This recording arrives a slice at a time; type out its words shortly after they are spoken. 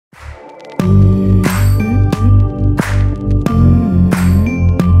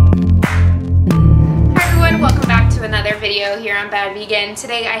Video here on Bad Vegan.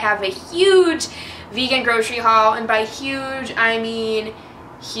 Today I have a huge vegan grocery haul, and by huge I mean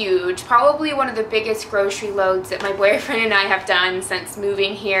huge. Probably one of the biggest grocery loads that my boyfriend and I have done since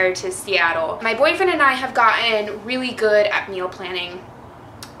moving here to Seattle. My boyfriend and I have gotten really good at meal planning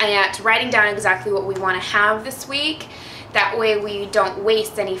and at writing down exactly what we want to have this week. That way we don't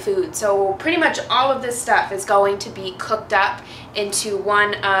waste any food. So pretty much all of this stuff is going to be cooked up into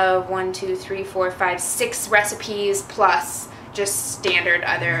one of 6 recipes plus just standard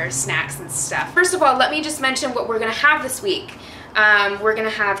other snacks and stuff. First of all, let me just mention what we're gonna have this week. We're gonna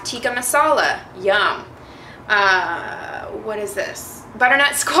have tikka masala, yum. What is this?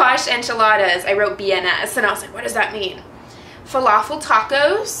 Butternut squash enchiladas. I wrote BNS and I was like, what does that mean? Falafel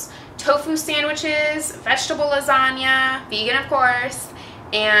tacos, tofu sandwiches, vegetable lasagna, vegan of course,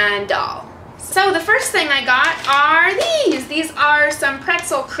 and dal. So the first thing I got are these. These are some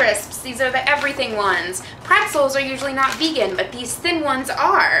pretzel crisps. These are the everything ones. Pretzels are usually not vegan, but these thin ones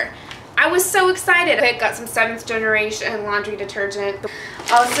are. I was so excited. I got some 7th generation laundry detergent.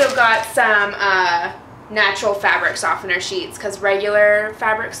 Also got some natural fabric softener sheets, because regular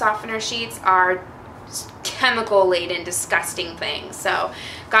fabric softener sheets are chemical laden disgusting things. So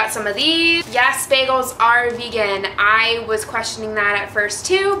got some of these. Yes, bagels are vegan. I was questioning that at first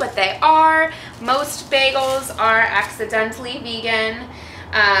too, but they are. Most bagels are accidentally vegan.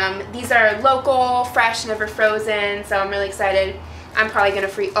 These are local, fresh, never frozen, so I'm really excited. I'm probably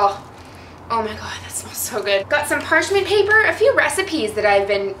gonna oh my god, that smells so good. Got some parchment paper. A few recipes that I've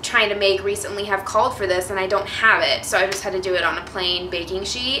been trying to make recently have called for this and I don't have it, so I just had to do it on a plain baking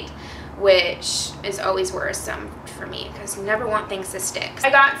sheet, which is always worrisome for me because you never want things to stick. I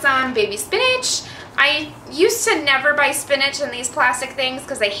got some baby spinach. I used to never buy spinach in these plastic things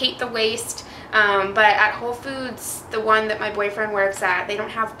because I hate the waste, but at Whole Foods, the one that my boyfriend works at, they don't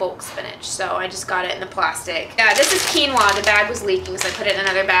have bulk spinach, so I just got it in the plastic. Yeah, this is quinoa. The bag was leaking, so I put it in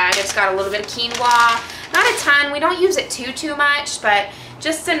another bag. I just got a little bit of quinoa. Not a ton. We don't use it too much, but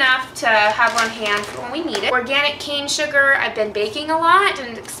just enough to have on hand for when we need it. Organic cane sugar. I've been baking a lot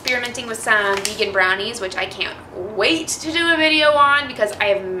and experimenting with some vegan brownies, which I can't wait to do a video on because I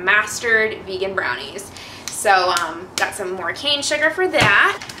have mastered vegan brownies. So got some more cane sugar for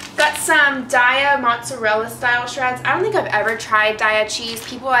that. Got some Daiya mozzarella style shreds. I don't think I've ever tried Daiya cheese.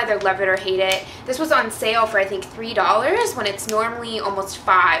 People either love it or hate it. This was on sale for I think $3 when it's normally almost $5.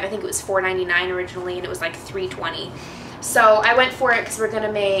 I think it was $4.99 originally and it was like $3.20. So I went for it because we're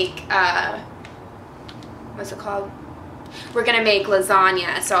gonna make, what's it called? We're gonna make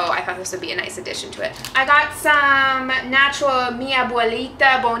lasagna, so I thought this would be a nice addition to it. I got some natural mi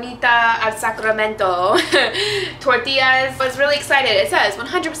abuelita bonita of Sacramento tortillas. I was really excited. It says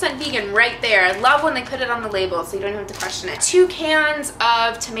 100% vegan right there. I love when they put it on the label so you don't have to question it. 2 cans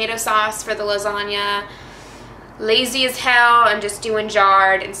of tomato sauce for the lasagna. Lazy as hell, I'm just doing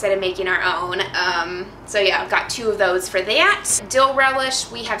jarred instead of making our own. So yeah, I've got 2 of those for that. Dill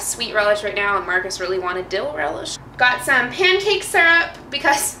relish. We have sweet relish right now and Marcus really wanted dill relish. Got some pancake syrup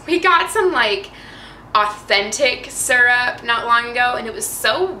because we got some like authentic syrup not long ago and it was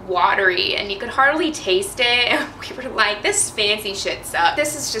so watery and you could hardly taste it and we were like, this fancy shit sucks.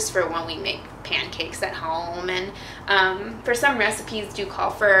 This is just for when we make pancakes at home, and for some recipes do call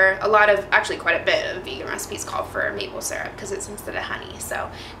for a lot of, actually quite a bit of vegan recipes call for maple syrup because it's instead of honey. So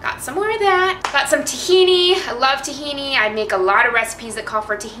got some more of that. Got some tahini. I love tahini. I make a lot of recipes that call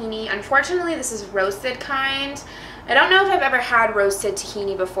for tahini. Unfortunately, this is roasted kind. I don't know if I've ever had roasted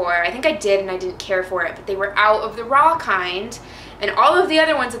tahini before. I think I did and I didn't care for it, but they were out of the raw kind. And all of the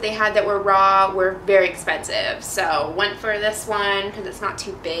other ones that they had that were raw were very expensive. So went for this one because it's not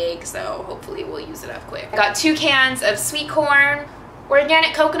too big, so hopefully we'll use it up quick. I got 2 cans of sweet corn,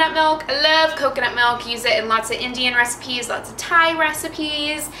 organic coconut milk. I love coconut milk. Use it in lots of Indian recipes, lots of Thai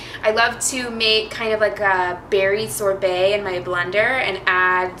recipes. I love to make kind of like a berry sorbet in my blender and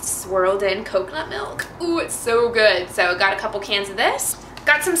add swirled in coconut milk. Ooh, it's so good. So got a couple cans of this.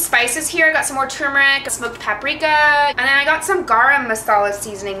 Got some spices here. I got some more turmeric, smoked paprika, and then I got some garam masala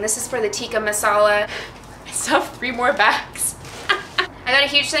seasoning. This is for the tikka masala. I still have 3 more bags. I got a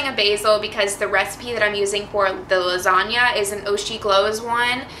huge thing of basil because the recipe that I'm using for the lasagna is an Oshi Glows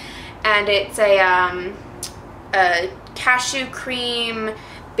one, and it's a cashew cream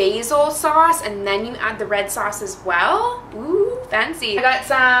basil sauce, and then you add the red sauce as well. Ooh, fancy. I got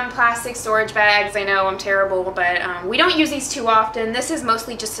some plastic storage bags. I know I'm terrible, but we don't use these too often. This is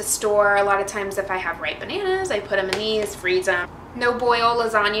mostly just to store. A lot of times if I have ripe bananas, I put them in these, freeze them. No boil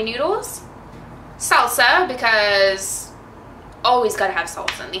lasagna noodles. Salsa, because always gotta have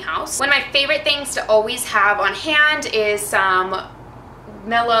salsa in the house. One of my favorite things to always have on hand is some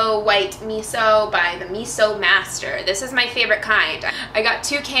mellow white miso by the Miso Master. This is my favorite kind. I got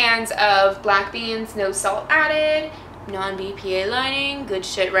 2 cans of black beans, no salt added, non-BPA lining, good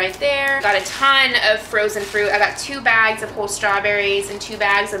shit right there. Got a ton of frozen fruit. I got 2 bags of whole strawberries and 2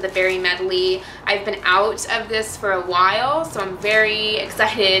 bags of the berry medley. I've been out of this for a while, so I'm very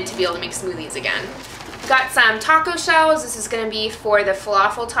excited to be able to make smoothies again. Got some taco shells. This is gonna be for the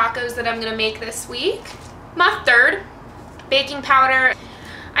falafel tacos that I'm gonna make this week. Mustard, baking powder.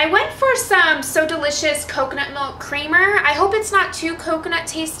 I went for some So Delicious coconut milk creamer. I hope it's not too coconut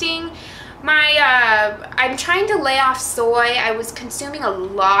tasting. I'm trying to lay off soy. I was consuming a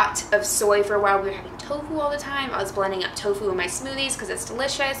lot of soy for a while. We were having tofu all the time. I was blending up tofu in my smoothies because it's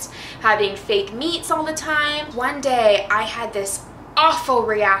delicious. Having fake meats all the time. One day I had this awful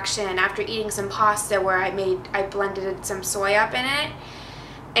reaction after eating some pasta where I blended some soy up in it,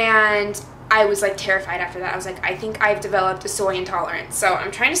 and I was like terrified after that. I was like, I think I've developed a soy intolerance. So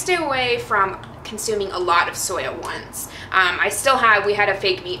I'm trying to stay away from consuming a lot of soy at once. We had a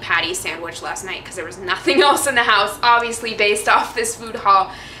fake meat patty sandwich last night because there was nothing else in the house, obviously based off this food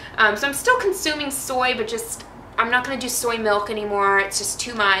haul. So I'm still consuming soy, but just, I'm not going to do soy milk anymore. It's just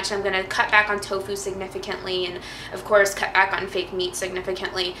too much. I'm going to cut back on tofu significantly, and of course cut back on fake meat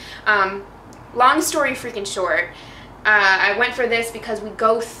significantly. Long story freaking short, I went for this because we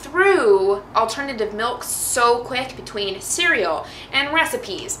go through alternative milk so quick between cereal and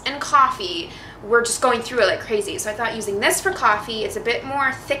recipes and coffee. We're just going through it like crazy. So I thought using this for coffee, it's a bit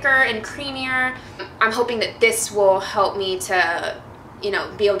more thicker and creamier. I'm hoping that this will help me to, you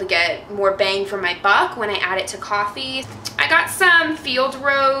know, be able to get more bang for my buck when I add it to coffee. I got some field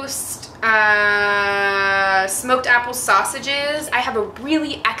roast smoked apple sausages. I have a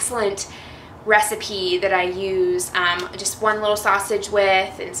really excellent recipe that I use just one little sausage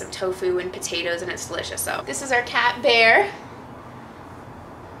with and some tofu and potatoes, and it's delicious. So this is our cat Bear.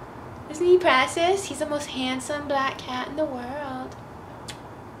 Isn't he precious? He's the most handsome black cat in the world.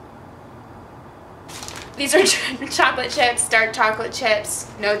 These are chocolate chips, dark chocolate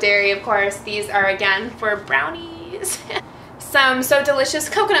chips, no dairy of course. These are again for brownies. Some So Delicious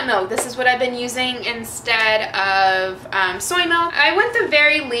coconut milk. This is what I've been using instead of soy milk. I went the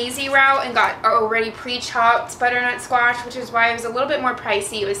very lazy route and got already pre-chopped butternut squash, which is why it was a little bit more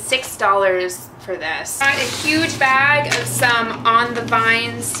pricey. It was $6 for this. Got a huge bag of some On the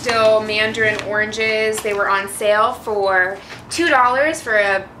Vine still mandarin oranges. They were on sale for $2 for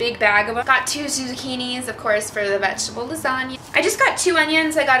a big bag of them. Got 2 zucchinis, of course, for the vegetable lasagna. I just got 2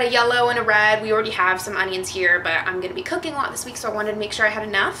 onions. I got a yellow and a red. We already have some onions here, but I'm gonna be cooking a lot this week, so I wanted to make sure I had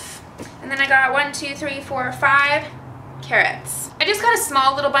enough. And then I got 1, 2, 3, 4, 5 carrots. I just got a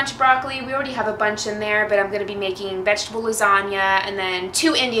small little bunch of broccoli. We already have a bunch in there, but I'm gonna be making vegetable lasagna and then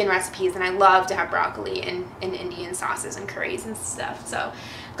 2 Indian recipes, and I love to have broccoli in Indian sauces and curries and stuff. So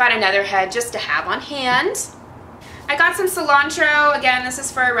got another head just to have on hand. I got some cilantro. Again, this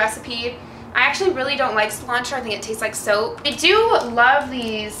is for a recipe. I actually really don't like cilantro. I think it tastes like soap. I do love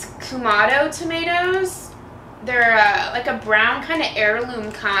these Kumado tomatoes. They're like a brown kind of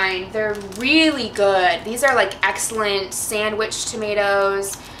heirloom kind. They're really good. These are like excellent sandwich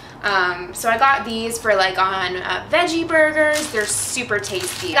tomatoes. So I got these for like on veggie burgers. They're super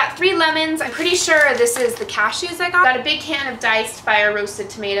tasty. Got 3 lemons. I'm pretty sure this is the cashews I got. Got a big can of diced fire roasted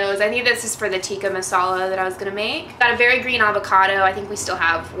tomatoes. I think this is for the tikka masala that I was gonna make. Got a very green avocado. I think we still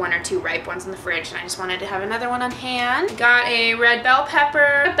have 1 or 2 ripe ones in the fridge, and I just wanted to have another one on hand. Got a red bell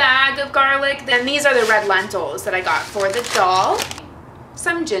pepper, a bag of garlic. Then these are the red lentils that I got for the dal.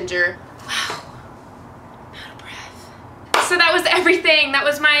 Some ginger. Wow. So that was everything. That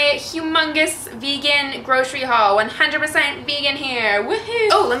was my humongous vegan grocery haul. 100% vegan here.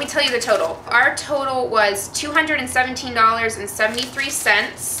 Woohoo! Oh, let me tell you the total. Our total was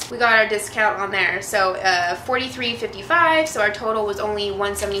 $217.73. We got our discount on there. So $43.55. So our total was only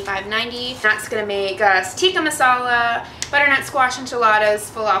 $175.90. That's gonna make us tikka masala, butternut squash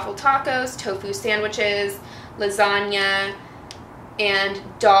enchiladas, falafel tacos, tofu sandwiches, lasagna, and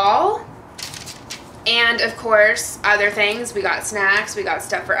dal. And of course, other things. We got snacks, we got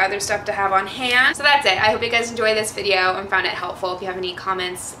stuff for other stuff to have on hand. So that's it. I hope you guys enjoyed this video and found it helpful. If you have any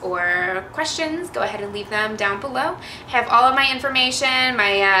comments or questions, go ahead and leave them down below. I have all of my information,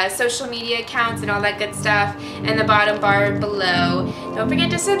 my social media accounts and all that good stuff in the bottom bar below. Don't forget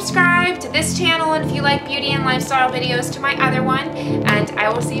to subscribe to this channel, and if you like beauty and lifestyle videos, to my other one. And I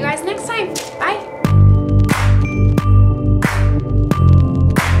will see you guys next time. Bye!